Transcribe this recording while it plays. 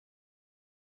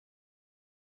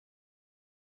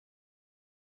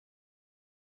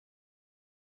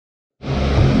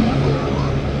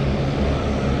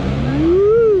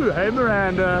Hey,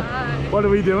 Miranda. Hi. What are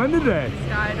we doing today?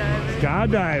 Skydiving.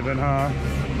 Skydiving, huh?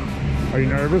 Are you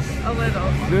nervous? A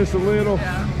little. Just a little?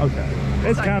 Yeah. Okay.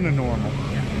 It's kind of normal.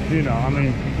 Yeah. You know, I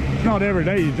mean, it's not every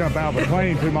day you jump out of a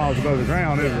plane 2 miles above the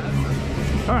ground, is it?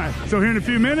 All right, so here in a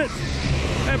few minutes,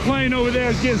 that plane over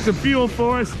there is getting some fuel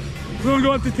for us. We're gonna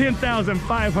go up to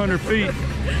 10,500 feet.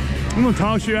 I'm gonna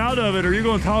toss you out of it, or you're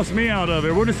gonna toss me out of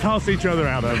it. We'll just toss each other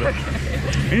out of it.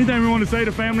 Okay. Anything we want to say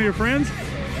to family or friends?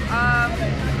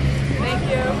 Thank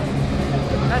you.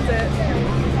 That's it.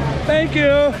 Thank you.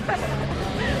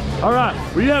 All right,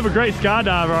 well, you have a great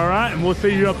skydiver, all right? And we'll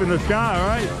see you up in the sky, all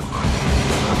right?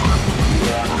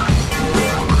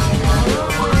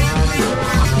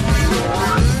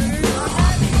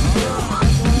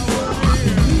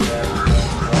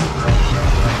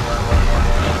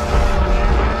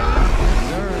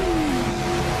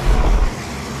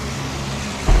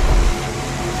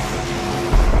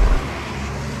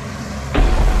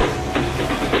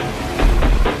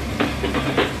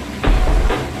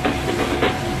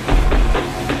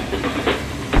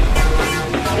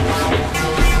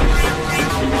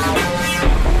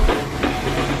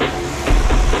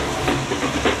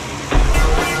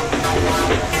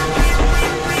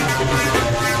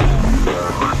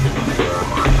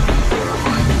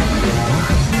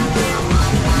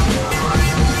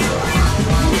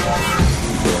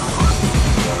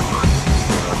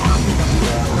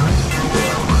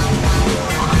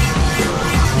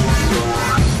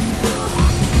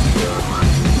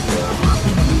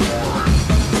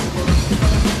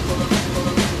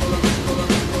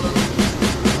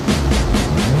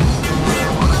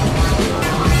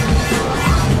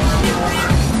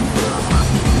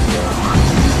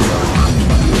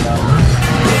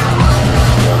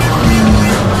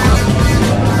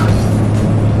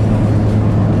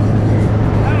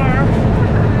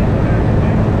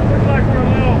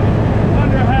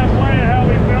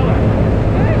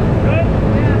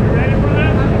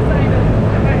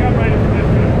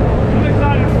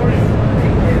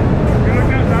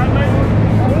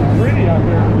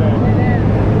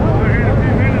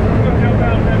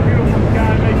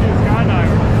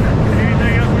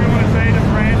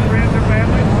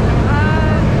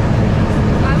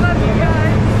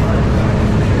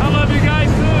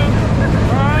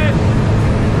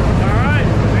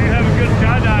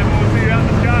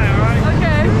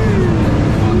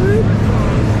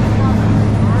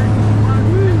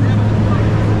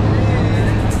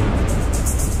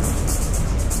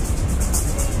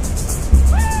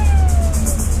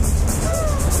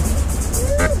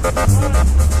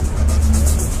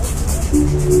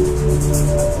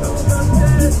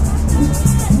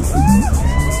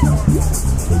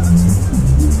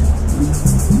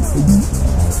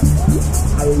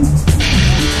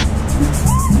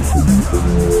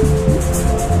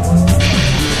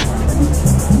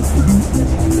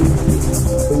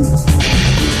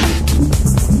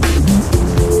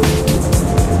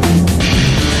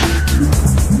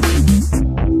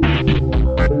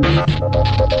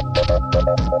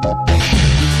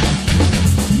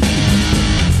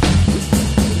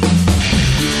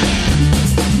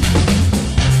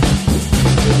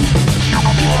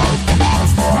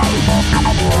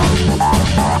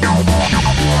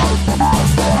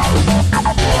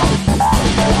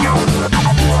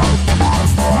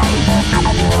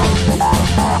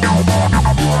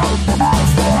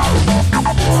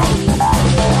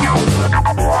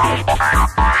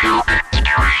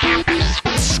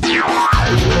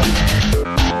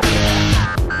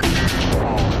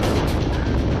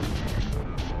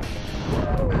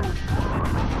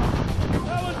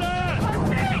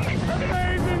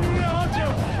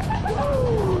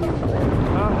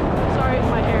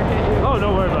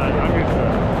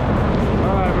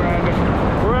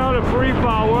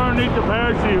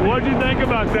 What'd you think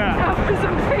about that? That was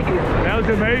amazing. That was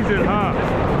amazing, huh?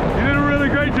 You did a really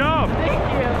great job. Thank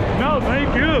you. No,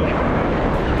 thank you.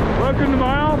 Welcome to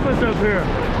my office up here.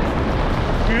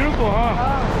 Beautiful, huh?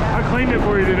 Oh, yeah. I cleaned it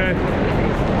for you today.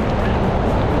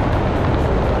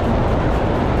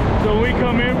 So we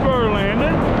come in for our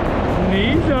landing.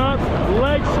 Knees up,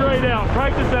 legs straight out.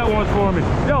 Practice that once for me.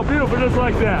 Yo, beautiful, just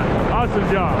like that. Awesome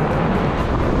job.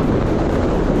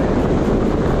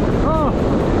 Oh,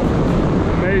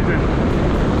 amazing.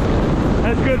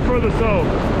 That's good for the soul.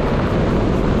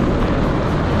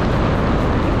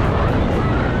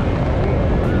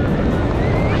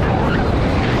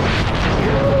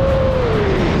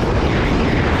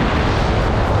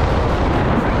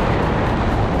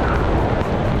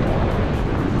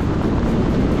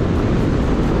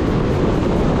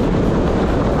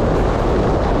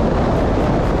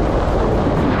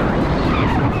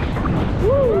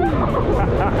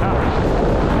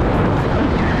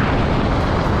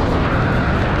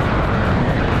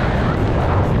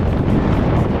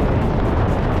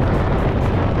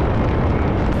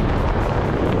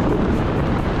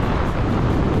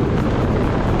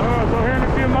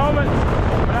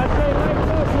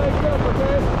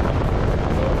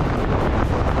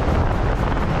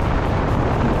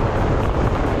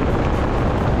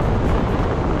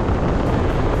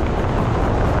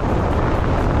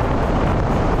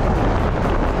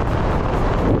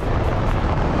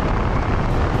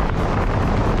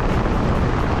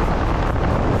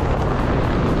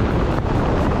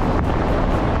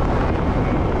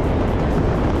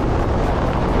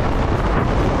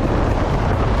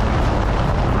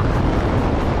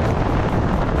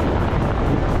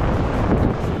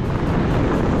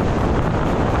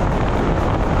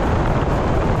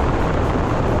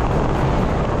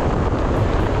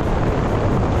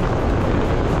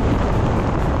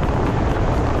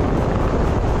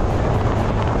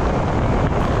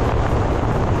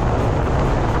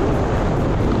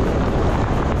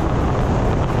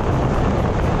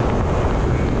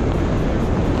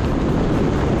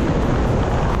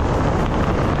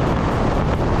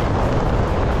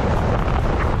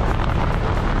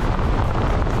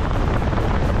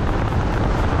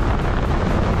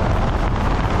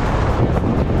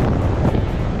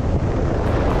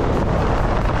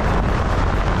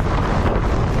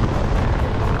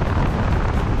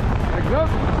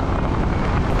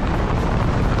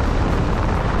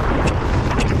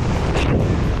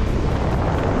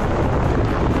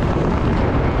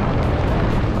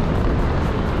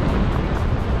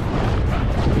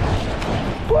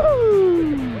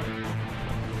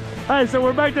 right, so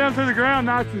we're back down to the ground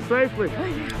nice and safely.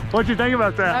 What'd you think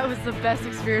about that? That was the best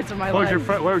experience of my What life.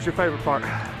 was your favorite part?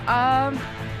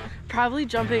 Probably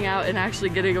jumping out and actually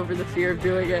getting over the fear of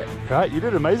doing it. Right, you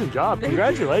did an amazing job.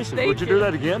 Congratulations. Thank Would you you. do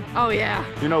that again? Oh yeah.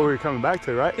 You know where you're coming back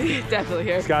to, right? Definitely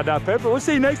here. Skydive Pepperell. We'll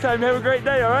see you next time. Have a great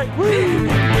day, all right? Woo!